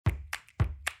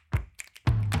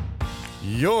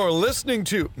You're listening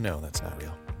to... No, that's not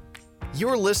real.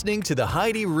 You're listening to The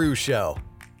Heidi Rue Show.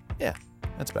 Yeah,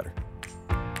 that's better.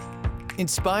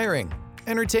 Inspiring,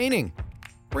 entertaining,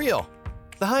 real.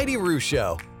 The Heidi Rue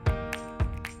Show.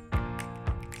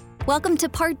 Welcome to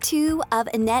part 2 of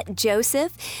Annette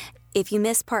Joseph. If you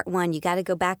missed part 1, you got to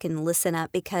go back and listen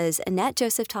up because Annette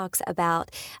Joseph talks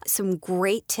about some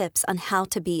great tips on how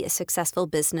to be a successful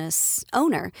business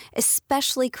owner,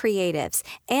 especially creatives.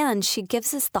 And she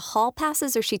gives us the hall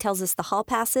passes, or she tells us the hall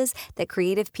passes that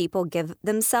creative people give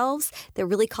themselves that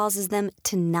really causes them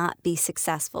to not be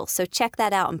successful. So check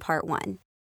that out in part 1.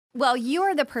 Well, you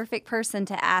are the perfect person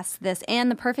to ask this and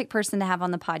the perfect person to have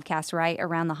on the podcast right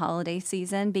around the holiday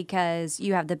season because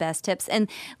you have the best tips. And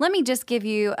let me just give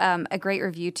you a great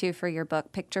review, too, for your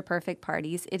book, Picture Perfect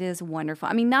Parties. It is wonderful.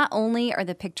 I mean, not only are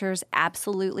the pictures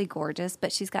absolutely gorgeous,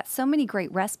 but she's got so many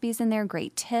great recipes in there,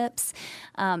 great tips.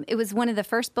 It was one of the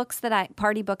first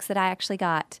party books that I actually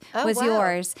got was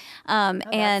yours.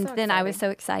 And so then I was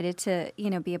so excited to,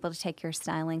 be able to take your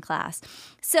styling class.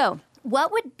 So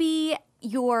what would be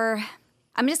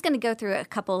I'm just going to go through a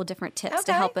couple of different tips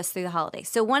to help us through the holidays.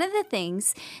 So one of the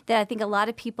things that I think a lot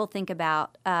of people think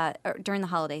about during the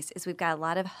holidays is we've got a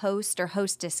lot of host or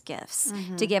hostess gifts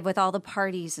to give with all the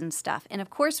parties and stuff. And,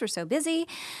 of course, we're so busy.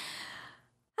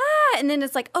 And then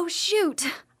it's like, oh, shoot,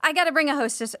 I got to bring a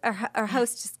hostess or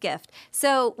hostess gift.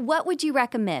 So what would you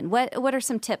recommend? What are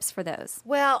some tips for those?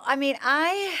 Well, I mean,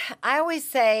 I always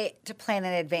say to plan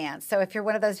in advance. So if you're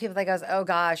one of those people that goes, oh,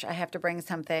 gosh, I have to bring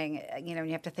something, and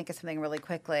you have to think of something really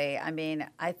quickly. I mean,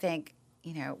 I think,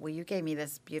 well, you gave me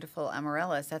this beautiful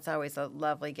amaryllis. That's always a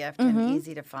lovely gift and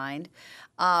easy to find.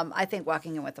 I think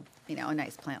walking in with a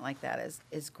nice plant like that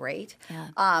is great. Yeah.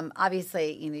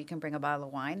 Obviously, you can bring a bottle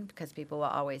of wine because people will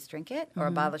always drink it, or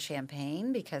a bottle of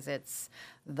champagne because it's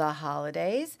the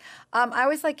holidays. I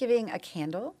always like giving a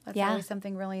candle. That's always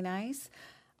something really nice.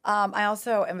 I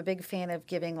also am a big fan of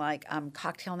giving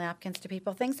cocktail napkins to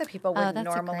people, things that people wouldn't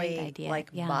normally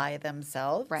buy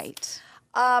themselves. Right.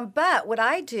 But what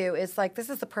I do is this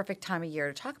is the perfect time of year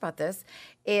to talk about this,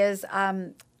 is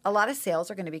a lot of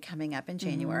sales are going to be coming up in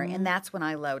January, and that's when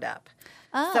I load up.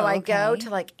 Oh, so I go to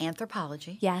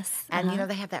Anthropologie. Yes. And,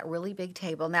 they have that really big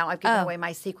table. Now I've given away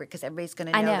my secret because everybody's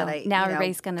going to know that I now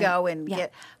everybody's gonna go and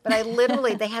get. But I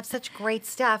literally, they have such great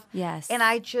stuff. Yes. And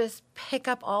I just pick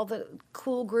up all the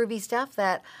cool, groovy stuff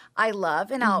that I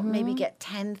love, and I'll maybe get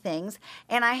 10 things.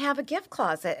 And I have a gift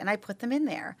closet, and I put them in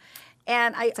there.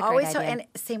 And I always, and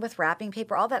same with wrapping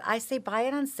paper, all that. I say buy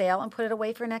it on sale and put it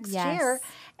away for next year.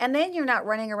 And then you're not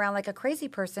running around like a crazy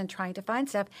person trying to find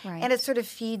stuff. Right. And it sort of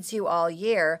feeds you all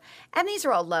year. And these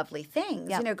are all lovely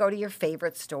things. Yep. Go to your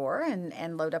favorite store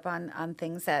and load up on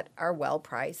things that are well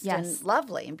priced and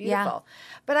lovely and beautiful.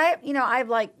 Yeah. But I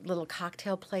like little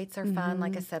cocktail plates are fun,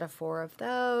 like a set of 4 of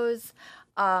those.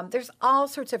 There's all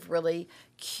sorts of really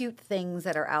cute things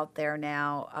that are out there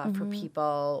now for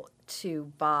people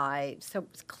to buy. So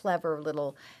clever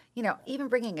little, even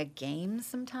bringing a game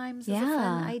sometimes is a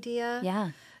fun idea. Yeah.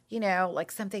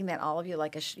 Something that all of you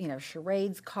like,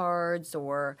 charades cards,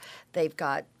 or they've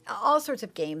got all sorts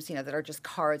of games, that are just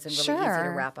cards and really easy to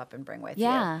wrap up and bring with you.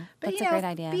 Yeah, but, that's a great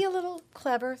idea. Be a little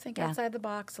clever, think outside the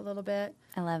box a little bit.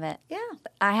 I love it. Yeah.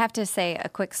 I have to say a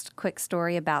quick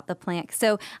story about the plant.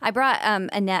 So I brought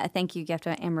Annette a thank you gift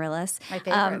to Amaryllis. My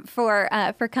favorite.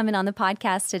 For coming on the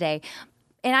podcast today.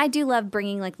 And I do love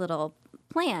bringing little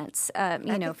plants, I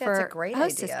think for that's a great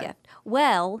hostess idea. gift.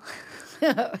 Well,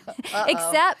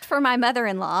 except for my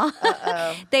mother-in-law.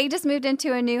 They just moved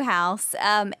into a new house,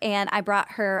 and I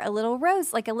brought her a little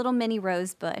rose, like a little mini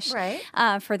rose bush,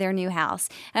 for their new house.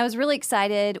 And I was really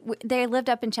excited. They live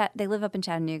up in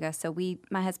Chattanooga, so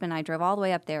my husband and I drove all the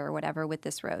way up there or whatever with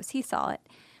this rose. He saw it.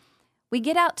 We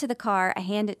get out to the car, I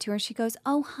hand it to her, and she goes,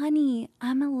 oh, honey,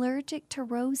 I'm allergic to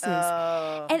roses.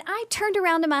 Oh. And I turned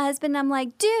around to my husband, and I'm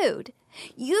like, dude,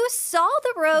 you saw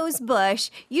the rose bush.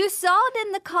 You saw it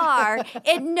in the car.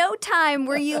 In no time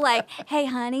were you like, hey,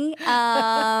 honey,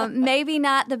 maybe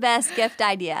not the best gift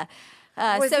idea.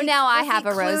 So now I have a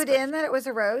rose bush. Was he clued in that it was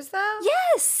a rose, though?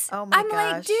 Yes. Oh, my gosh.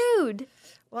 I'm like, dude.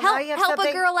 Well, help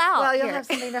a girl out. Well, you'll here. have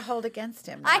something to hold against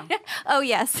him now. Oh,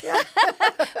 yes. Yeah.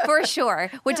 For sure.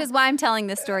 Which is why I'm telling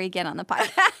this story again on the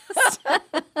podcast.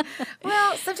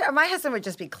 Well, sometimes my husband would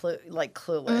just be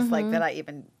clueless, like that I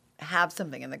even have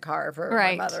something in the car for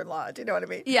my mother-in-law. Do you know what I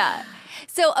mean? Yeah.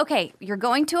 So, okay, you're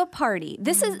going to a party.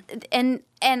 This is, and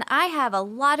I have a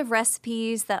lot of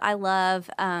recipes that I love,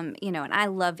 and I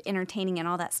love entertaining and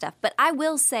all that stuff. But I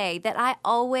will say that I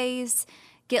always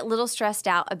get a little stressed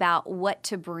out about what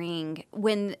to bring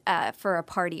when for a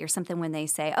party or something when they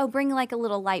say, oh, bring like a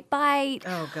little light bite.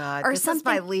 Oh, God. Or this something.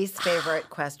 is my least favorite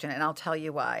question, and I'll tell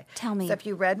you why. Tell me. So if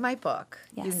you read my book,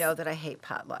 you Yes. know that I hate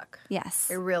potluck. Yes.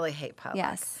 I really hate potluck.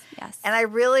 Yes. Yes. And I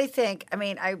really think,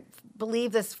 I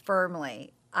believe this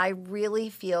firmly. I really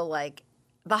feel like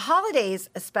the holidays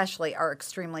especially are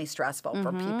extremely stressful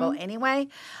for people anyway.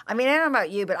 I don't know about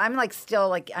you, but I'm like still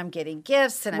like I'm getting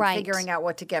gifts and I'm Right. figuring out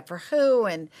what to get for who.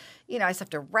 And, I just have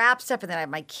to wrap stuff. And then I have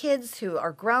my kids who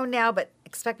are grown now but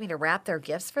expect me to wrap their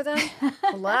gifts for them.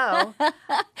 Hello.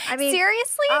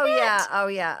 Seriously, Oh, Annette?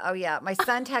 yeah. Oh, yeah. My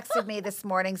son texted me this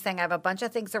morning saying I have a bunch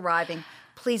of things arriving.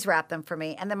 Please wrap them for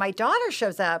me. And then my daughter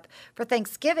shows up for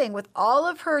Thanksgiving with all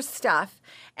of her stuff.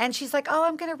 And she's like, oh,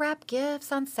 I'm going to wrap gifts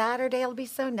on Saturday. It'll be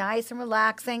so nice and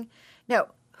relaxing. No,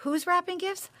 who's wrapping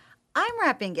gifts? I'm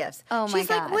wrapping gifts. Oh, my She's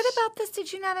like, gosh. what about this?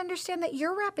 Did you not understand that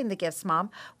you're wrapping the gifts, Mom?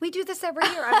 We do this every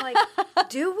year. I'm like,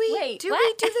 do we? Wait, do what?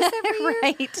 we do this every year?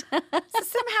 Right. So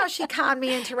somehow she conned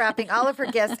me into wrapping all of her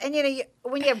gifts. And,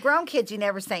 when you have grown kids, you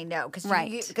never say no because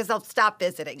Right. they'll stop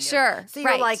visiting you. Sure, So you're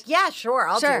right. like, yeah, sure,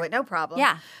 I'll Sure. do it. No problem.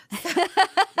 Yeah.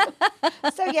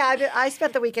 So, yeah, I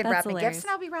spent the weekend That's wrapping hilarious. gifts,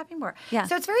 and I'll be wrapping more. Yeah.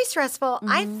 So it's very stressful.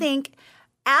 I think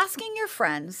asking your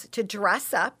friends to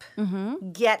dress up,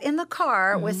 get in the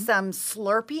car with some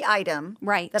Slurpee item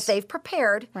Right. that they've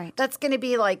prepared. Right. That's going to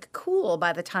be like cool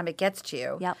by the time it gets to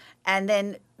you. Yep. And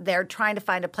then they're trying to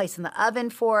find a place in the oven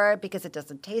for it because it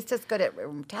doesn't taste as good at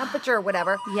room temperature or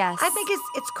whatever. Yes. I think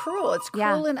it's cruel. It's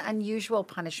Yeah. cruel and unusual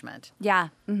punishment. Yeah.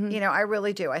 Mm-hmm. I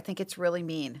really do. I think it's really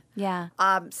mean. Yeah.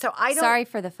 So I don't. Sorry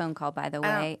for the phone call, by the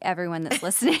way, everyone that's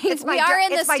listening. It's my we are in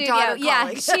the it's my studio. daughter Yeah,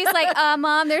 calling. she's like,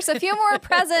 Mom, there's a few more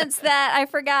presents that I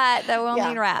forgot that will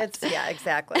need wrapped.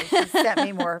 Exactly. She sent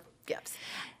me more gifts.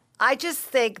 I just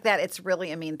think that it's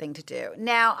really a mean thing to do.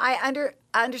 Now, I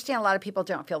understand a lot of people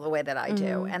don't feel the way that I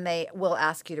do, and they will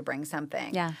ask you to bring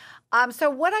something. Yeah. So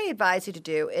what I advise you to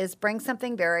do is bring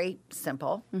something very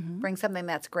simple, bring something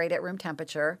that's great at room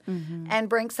temperature, and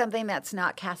bring something that's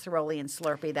not casserole and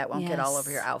Slurpee that won't get all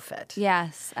over your outfit.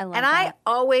 Yes, I love And that. I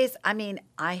always,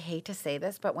 I hate to say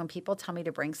this, but when people tell me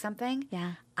to bring something,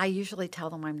 Yeah. I usually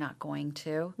tell them I'm not going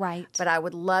to. Right. But I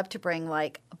would love to bring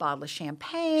like a bottle of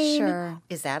champagne. Sure.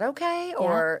 Is that okay?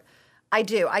 Or I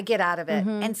do. I get out of it.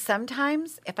 And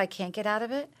sometimes if I can't get out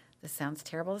of it, this sounds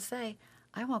terrible to say,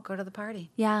 I won't go to the party.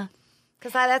 Yeah.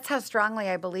 Because that's how strongly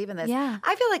I believe in this. Yeah.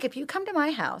 I feel like if you come to my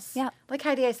house, Yep. like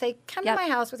Heidi, I say, come Yep. to my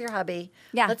house with your hubby.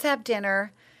 Yeah. Let's have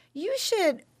dinner. You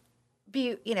should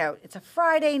be, it's a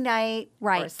Friday night or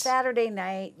a Right. Saturday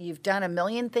night. You've done a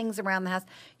million things around the house.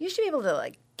 You should be able to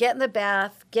like get in the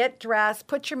bath, get dressed,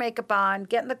 put your makeup on,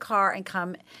 get in the car and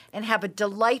come and have a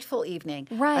delightful evening.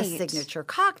 Right. A signature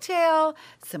cocktail,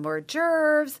 some hors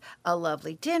d'oeuvres, a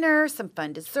lovely dinner, some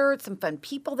fun desserts, some fun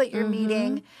people that you're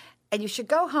meeting. And you should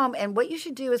go home, and what you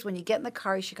should do is when you get in the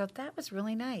car, you should go, that was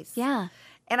really nice. Yeah.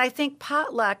 And I think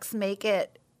potlucks make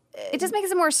it It just makes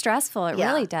it more stressful. It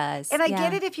really does. And I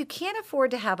get it if you can't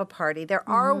afford to have a party, there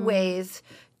are ways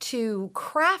to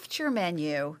craft your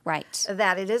menu Right.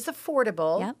 that it is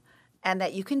affordable Yep. and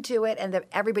that you can do it and that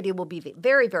everybody will be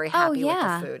very, very happy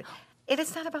yeah. with the food. It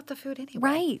is not about the food anyway.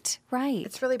 Right. Right.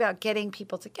 It's really about getting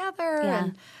people together Yeah.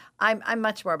 and I'm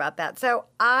much more about that. So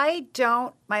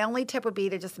my only tip would be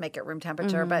to just make it room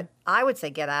temperature, but I would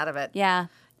say get out of it. Yeah.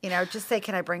 Just say,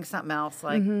 can I bring something else?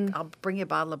 Like, I'll bring you a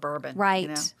bottle of bourbon.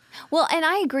 Right. Well, and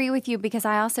I agree with you because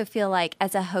I also feel like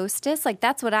as a hostess, like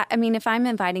that's what I mean, if I'm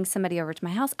inviting somebody over to my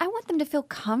house, I want them to feel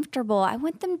comfortable. I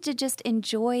want them to just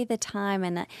enjoy the time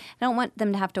and I don't want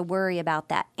them to have to worry about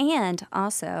that. And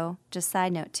also, just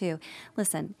side note too,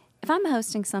 listen, if I'm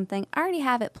hosting something, I already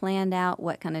have it planned out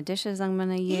what kind of dishes I'm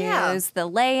going to use, Yeah. the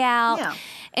layout. Yeah.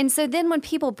 And so then when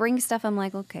people bring stuff, I'm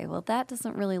like, okay, well, that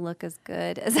doesn't really look as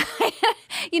good as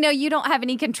you don't have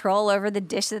any control over the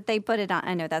dish that they put it on.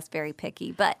 I know that's very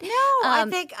picky, but No, I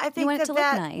think you want it to look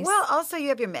nice. Well, also you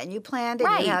have your menu planned, and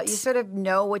Right. you sort of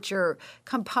know what your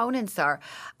components are.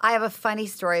 I have a funny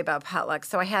story about potluck.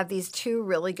 So I have these two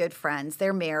really good friends.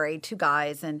 They're married, two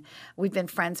guys, and we've been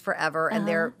friends forever. And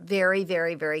they're very,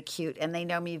 very, very cute, and they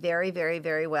know me very, very,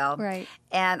 very well. Right.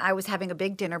 And I was having a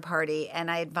big dinner party, and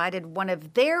I invited one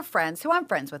of their friends, who I'm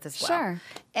friends with as well. Sure.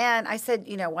 And I said,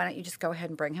 why don't you just go ahead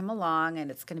and bring him along, and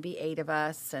it's going to be 8 of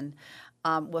us, and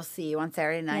we'll see you on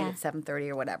Saturday night at 7:30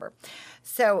 or whatever.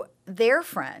 So their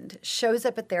friend shows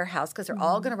up at their house because they're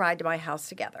all going to ride to my house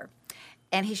together.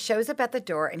 And he shows up at the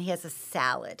door, and he has a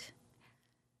salad.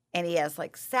 And he has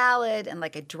like salad and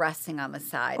like a dressing on the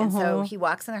side. And so he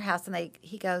walks in their house, and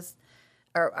he goes,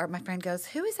 or my friend goes,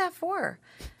 who is that for?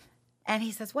 And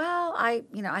he says, well, I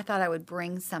thought I would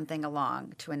bring something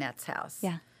along to Annette's house.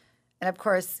 Yeah. And of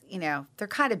course, they're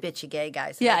kind of bitchy gay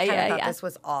guys. So they kind of thought this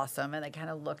was awesome. And they kind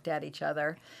of looked at each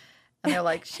other. And they're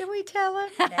like, should we tell him?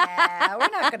 Nah, we're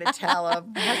not going to tell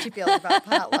him how she feels about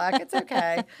potluck. It's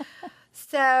okay.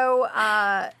 So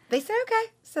they said,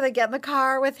 okay. So they get in the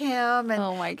car with him. And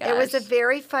oh, my gosh. It was a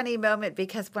very funny moment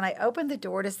because when I opened the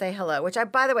door to say hello, which I,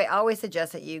 by the way, always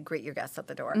suggest that you greet your guests at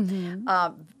the door.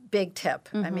 Big tip.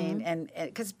 I mean, and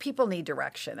because people need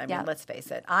direction. I mean, let's face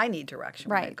it. I need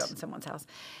direction when I go to someone's house.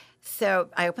 So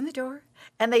I opened the door,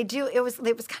 and it was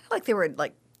kind of like they were in,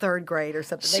 like, third grade or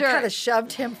something. They kind of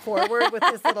shoved him forward with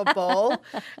this little bowl,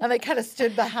 and they kind of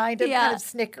stood behind him, kind of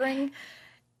snickering.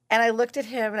 And I looked at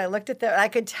him, and I looked at them, and I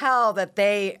could tell that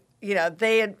they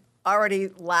had already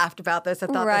laughed about this. I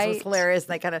thought this was hilarious,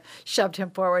 and they kind of shoved him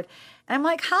forward. And I'm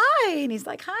like, hi. And he's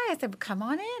like, hi. I said, come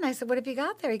on in. I said, what have you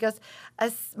got there? He goes,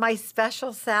 my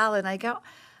special salad. And I go,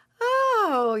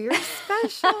 oh, your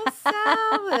special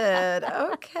salad.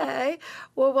 Okay.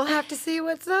 Well, we'll have to see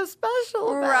what's so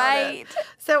special about it.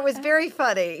 So it was very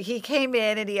funny. He came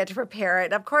in and he had to prepare it.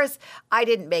 And of course, I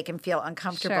didn't make him feel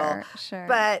uncomfortable. Sure.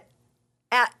 But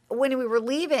when we were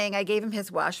leaving, I gave him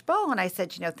his wash bowl, and I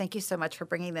said, thank you so much for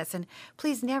bringing this, and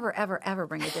please never, ever, ever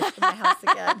bring a dish to my house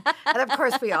again. And of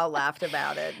course, we all laughed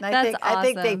about it. And I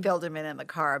think they filled him in the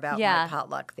car about my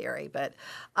potluck theory. But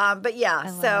yeah,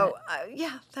 so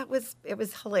it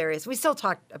was hilarious. We still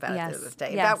talk about it to this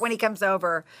day. About when he comes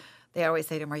over. They always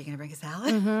say to him, are you going to bring a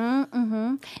salad?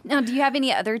 Now, do you have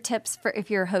any other tips for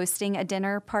if you're hosting a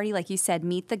dinner party? Like you said,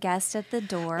 meet the guest at the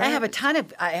door. I have a ton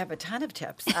of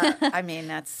tips. I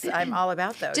mean, I'm all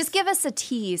about those. Just give us a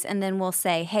tease, and then we'll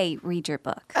say, hey, read your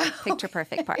book, Picture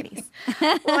Perfect Parties.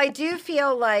 Well, I do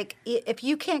feel like if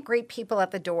you can't greet people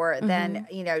at the door, then,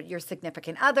 your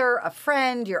significant other, a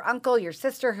friend, your uncle, your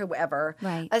sister, whoever,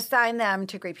 assign them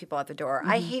to greet people at the door.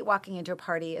 I hate walking into a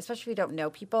party, especially if you don't know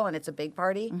people and it's a big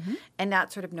party. And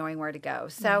not sort of knowing where to go.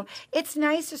 So it's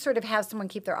nice to sort of have someone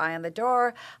keep their eye on the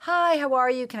door. Hi, how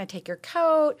are you? Can I take your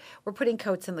coat? We're putting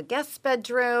coats in the guest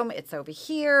bedroom. It's over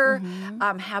here.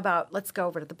 How about let's go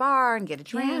over to the bar and get a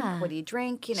drink? What do you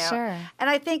drink? Sure. And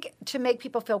I think to make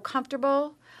people feel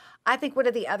comfortable, I think one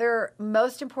of the other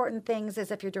most important things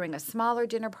is if you're doing a smaller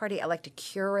dinner party, I like to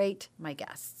curate my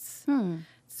guests.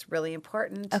 It's really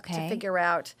important to figure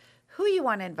out who you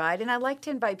want to invite. And I like to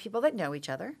invite people that know each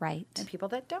other. Right. And people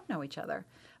that don't know each other,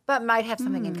 but might have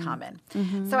something in common.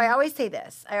 So I always say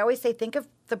this. I always say, think of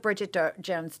the Bridget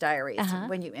Jones Diaries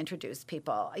when you introduce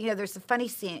people. There's a funny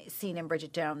scene in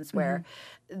Bridget Jones where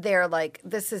they're like,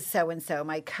 this is so-and-so,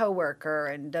 my coworker,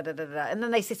 and da-da-da-da. And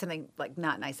then they say something like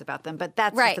not nice about them, but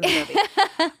that's just in the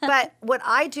movie. But what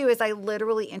I do is I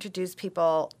literally introduce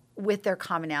people with their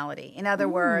commonality. In other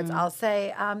words, I'll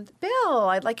say, Bill,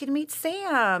 I'd like you to meet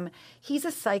Sam. He's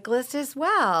a cyclist as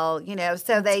well, so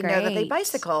that's they know that they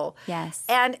bicycle. Yes.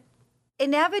 And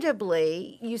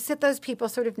inevitably, you sit those people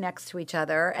sort of next to each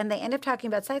other, and they end up talking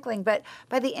about cycling. But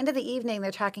by the end of the evening, they're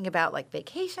talking about like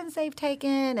vacations they've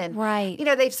taken, and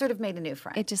they've sort of made a new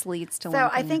friend. It just leads to. So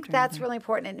I think that's really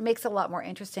important, and it makes it a lot more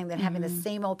interesting than having the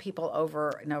same old people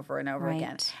over and over and over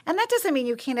again. And that doesn't mean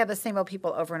you can't have the same old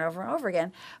people over and over and over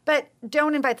again, but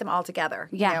don't invite them all together.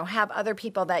 Have other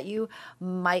people that you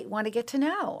might want to get to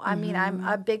know. I mean, I'm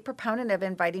a big proponent of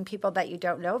inviting people that you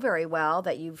don't know very well,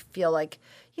 that you feel like.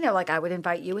 Like I would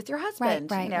invite you with your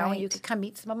husband, and you could come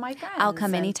meet some of my friends. I'll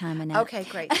come anytime, Annette. Okay,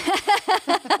 great.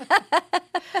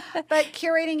 But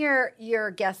curating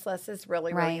your guest list is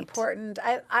really, really important.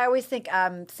 I always think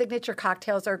signature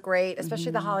cocktails are great,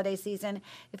 especially the holiday season.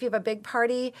 If you have a big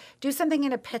party, do something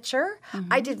in a pitcher.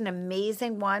 I did an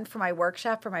amazing one for my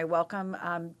workshop, for my welcome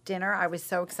dinner. I was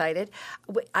so excited.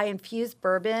 I infused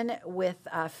bourbon with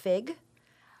fig.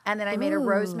 And then I made a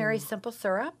rosemary simple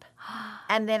syrup.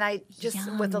 And then I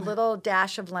just, with a little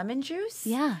dash of lemon juice.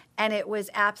 Yeah. And it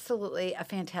was absolutely a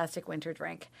fantastic winter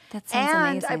drink. That sounds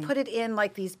amazing. And I put it in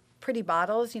like these pretty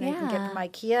bottles, you can get from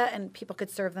IKEA, and people could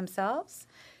serve themselves.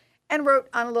 And wrote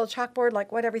on a little chalkboard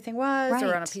like what everything was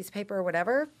or on a piece of paper or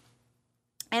whatever.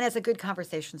 And it's a good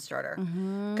conversation starter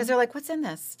because they're like, what's in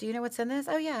this? Do you know what's in this?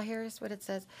 Oh, yeah, here's what it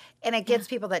says. And it gets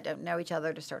people that don't know each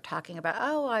other to start talking about,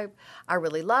 I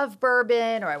really love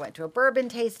bourbon, or I went to a bourbon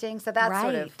tasting. So that's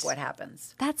sort of what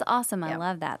happens. That's awesome. I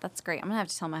love that. That's great. I'm going to have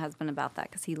to tell my husband about that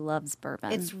because he loves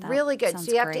bourbon. It's really good.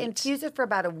 So you have to infuse it for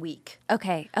about a week.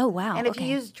 Okay. Oh, wow. And if you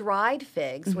use dried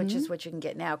figs, which is what you can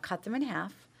get now, cut them in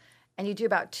half. And you do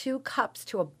about 2 cups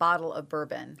to a bottle of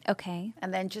bourbon. Okay.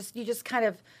 And then you just kind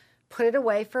of put it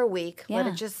away for a week, let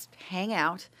it just hang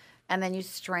out, and then you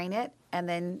strain it, and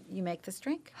then you make this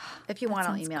drink. If you want,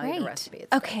 I'll email you the recipe.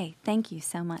 It's okay, great. Thank you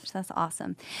so much. That's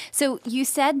awesome. So you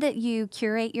said that you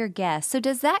curate your guests. So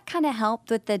does that kind of help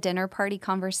with the dinner party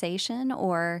conversation,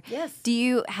 or Yes. do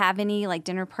you have any like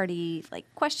dinner party like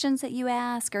questions that you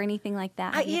ask or anything like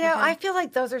that? I feel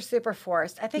like those are super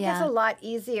forced. I think it's a lot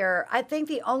easier. I think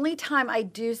the only time I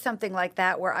do something like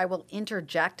that where I will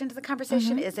interject into the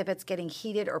conversation is if it's getting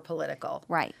heated or political.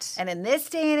 Right. And in this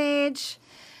day and age,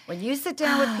 when you sit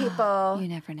down with people, you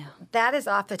never know. That is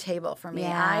off the table for me.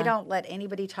 Yeah. I don't let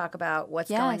anybody talk about what's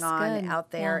going on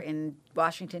out there in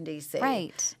Washington, D.C.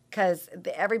 Right. Because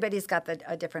everybody's got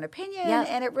a different opinion,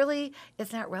 and it really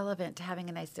is not relevant to having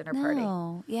a nice dinner party.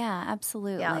 No, yeah,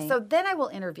 absolutely. Yeah, so then I will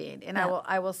intervene, and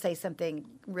I will say something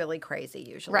really crazy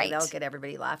usually. Right. That'll get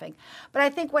everybody laughing. But I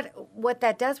think what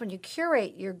that does when you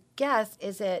curate your guests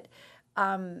is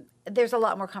there's a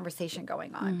lot more conversation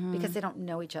going on because they don't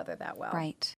know each other that well.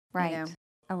 Right. You know?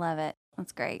 I love it.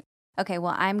 That's great. Okay,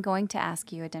 well, I'm going to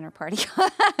ask you a dinner party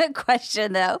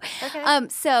question, though. Okay.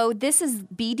 So this is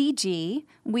BDG.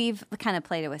 We've kind of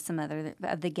played it with some other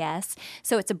of the guests.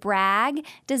 So it's a brag,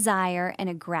 desire, and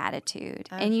a gratitude.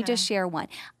 Okay. And you just share one.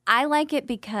 I like it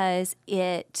because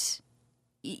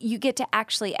you get to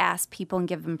actually ask people and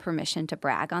give them permission to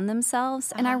brag on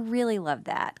themselves. And I really love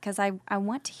that because I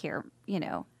want to hear,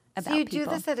 about so you people.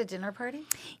 do this at a dinner party?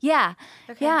 Yeah.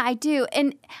 Okay. Yeah, I do.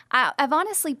 And I've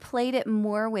honestly played it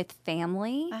more with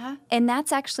family. And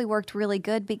that's actually worked really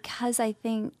good because I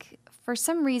think for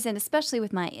some reason, especially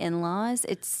with my in-laws,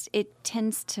 it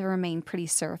tends to remain pretty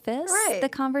surface, the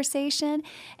conversation.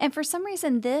 And for some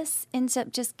reason, this ends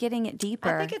up just getting it deeper.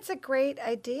 I think it's a great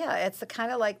idea. It's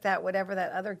kind of like that, whatever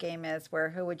that other game is, where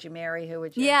who would you marry, who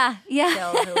would you kill,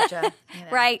 who would you,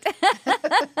 Right.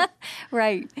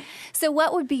 Right. So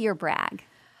what would be your brag?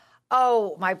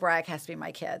 Oh, my brag has to be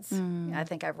my kids. I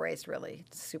think I've raised really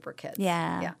super kids.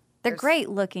 Yeah. They're great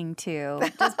looking, too.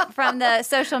 Just from the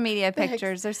social media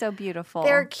pictures, they're so beautiful.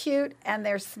 They're cute, and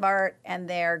they're smart, and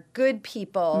they're good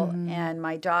people. And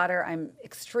my daughter, I'm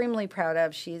extremely proud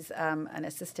of. She's an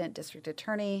assistant district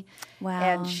attorney. Wow.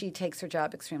 And she takes her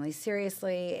job extremely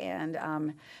seriously.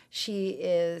 And she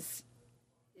is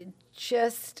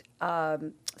just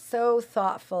so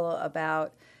thoughtful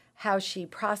about how she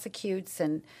prosecutes,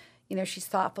 and she's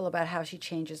thoughtful about how she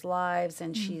changes lives,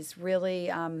 and she's really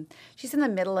she's in the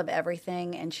middle of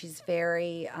everything, and she's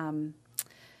very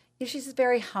she's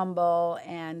very humble,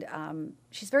 and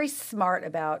she's very smart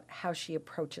about how she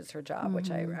approaches her job, which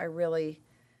I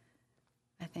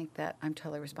think that I'm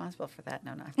totally responsible for that.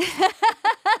 No.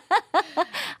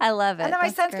 I love it. And then my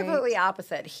son's great. completely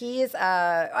opposite. He's,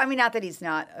 not that he's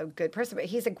not a good person, but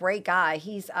he's a great guy.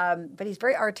 But he's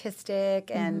very artistic,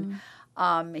 and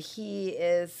he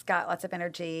is got lots of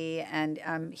energy,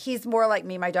 and he's more like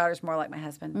me. My daughter's more like my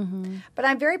husband. But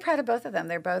I'm very proud of both of them.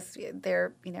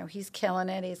 He's killing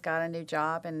it. He's got a new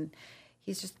job, and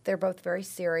they're both very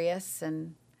serious,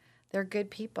 and they're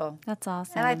good people. That's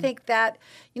awesome. And I think that,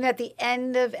 at the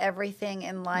end of everything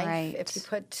in life, if you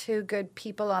put two good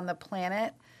people on the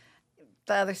planet,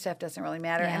 the other stuff doesn't really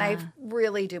matter. And I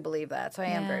really do believe that. So I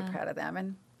am very proud of them.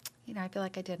 And, I feel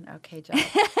like I did an okay job.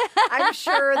 I'm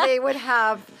sure they would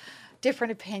have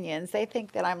different opinions. They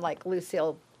think that I'm like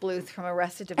Lucille Bluth from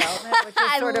Arrested Development, which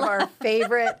is sort of our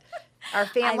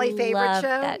family favorite show.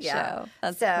 That show.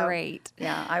 That's great.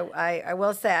 Yeah, I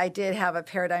will say I did have a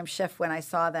paradigm shift when I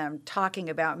saw them talking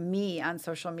about me on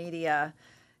social media,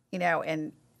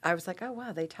 and I was like, oh,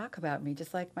 wow, they talk about me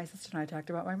just like my sister and I talked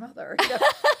about my mother.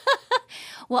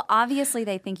 Well, obviously,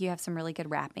 they think you have some really good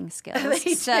rapping skills.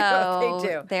 They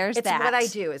do. There's it's that. It's what I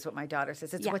do is what my daughter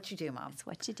says. It's what you do, Mom. It's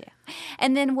what you do.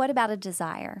 And then what about a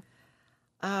desire?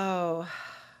 Oh,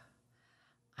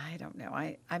 I don't know.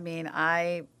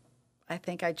 I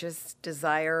think I just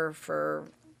desire for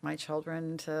my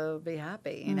children to be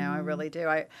happy. I really do.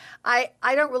 I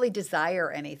don't really desire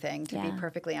anything, to be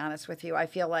perfectly honest with you. I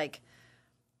feel like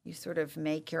you sort of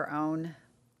make your own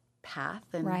path,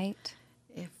 and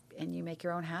and you make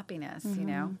your own happiness,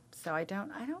 So I don't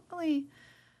really.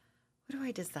 What do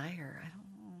I desire? I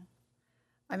don't know.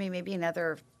 I mean, maybe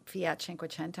another Fiat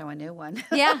Cinquecento, a new one.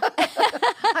 Yeah.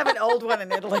 I have an old one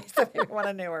in Italy, so maybe I want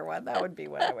a newer one. That would be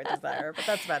what I would desire, but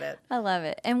that's about it. I love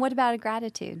it. And what about a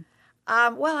gratitude?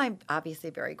 Well, I'm obviously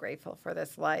very grateful for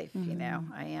this life,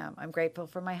 I am. I'm grateful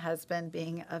for my husband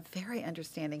being a very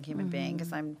understanding human being,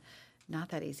 because I'm not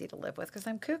that easy to live with, because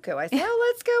I'm cuckoo. I say,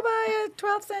 let's go buy a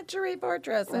 12th century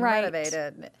fortress and renovate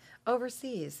it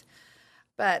overseas.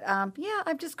 But, I'm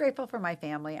just grateful for my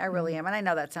family. I really am. And I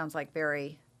know that sounds like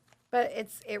but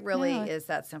it really is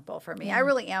that simple for me. I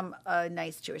really am a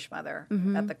nice Jewish mother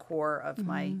at the core of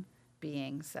my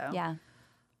being. So Yeah.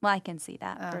 Well, I can see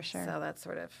that for sure. So that's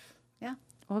sort of, yeah.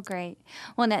 Well, great.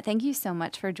 Well, Annette, thank you so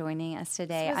much for joining us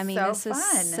today. This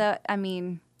was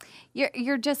fun.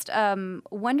 You're just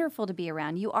wonderful to be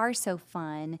around. You are so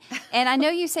fun. And I know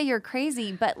you say you're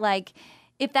crazy, but like,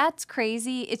 if that's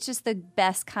crazy, it's just the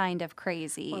best kind of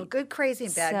crazy. Well, good crazy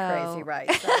and bad crazy,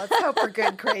 right? So let's hope for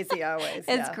good crazy always.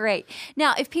 It's great.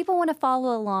 Now, if people want to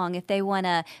follow along, if they want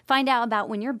to find out about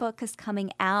when your book is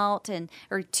coming out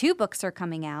or 2 books are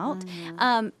coming out,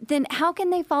 then how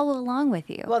can they follow along with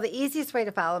you? Well, the easiest way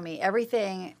to follow me,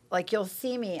 everything, like you'll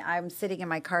see me, I'm sitting in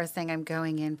my car saying I'm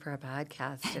going in for a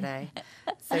podcast today.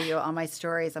 So on my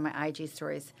stories, on my IG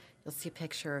stories, you'll see a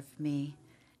picture of me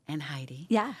and Heidi.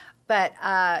 Yeah. But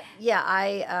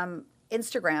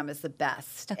Instagram is the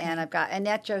best. Okay. And I've got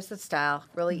Annette Joseph style,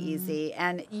 really easy.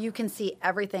 And you can see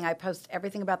everything. I post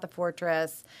everything about the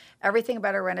Fortress, everything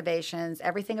about our renovations,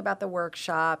 everything about the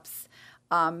workshops.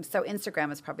 So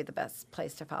Instagram is probably the best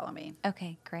place to follow me.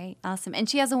 Okay, great. Awesome. And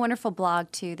she has a wonderful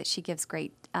blog, too, that she gives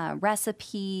great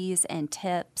recipes and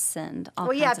tips and all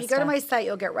kinds of stuff. Well, yeah, if you go to my site,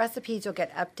 you'll get recipes, you'll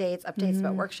get updates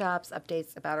about workshops,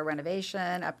 updates about a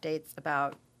renovation, updates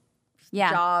about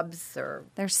jobs or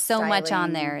there's so styling. Much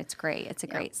on there. It's great. It's a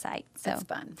great site. So it's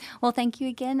fun. Well, thank you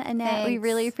again, Annette. Thanks. We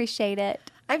really appreciate it.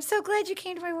 I'm so glad you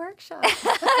came to my workshop.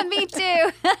 Me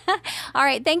too. All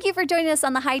right. Thank you for joining us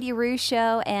on the Heidi Rue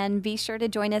Show. And be sure to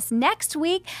join us next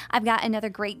week. I've got another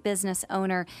great business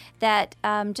owner that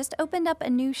just opened up a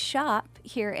new shop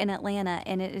here in Atlanta,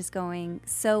 and it is going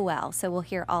so well. So we'll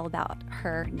hear all about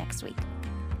her next week.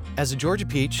 As a Georgia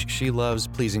Peach, she loves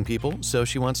pleasing people, so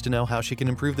she wants to know how she can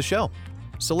improve the show.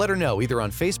 So let her know either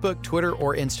on Facebook, Twitter,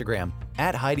 or Instagram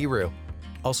 @Heidi Rue.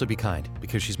 Also be kind,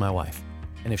 because she's my wife.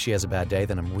 And if she has a bad day,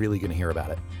 then I'm really going to hear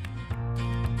about it.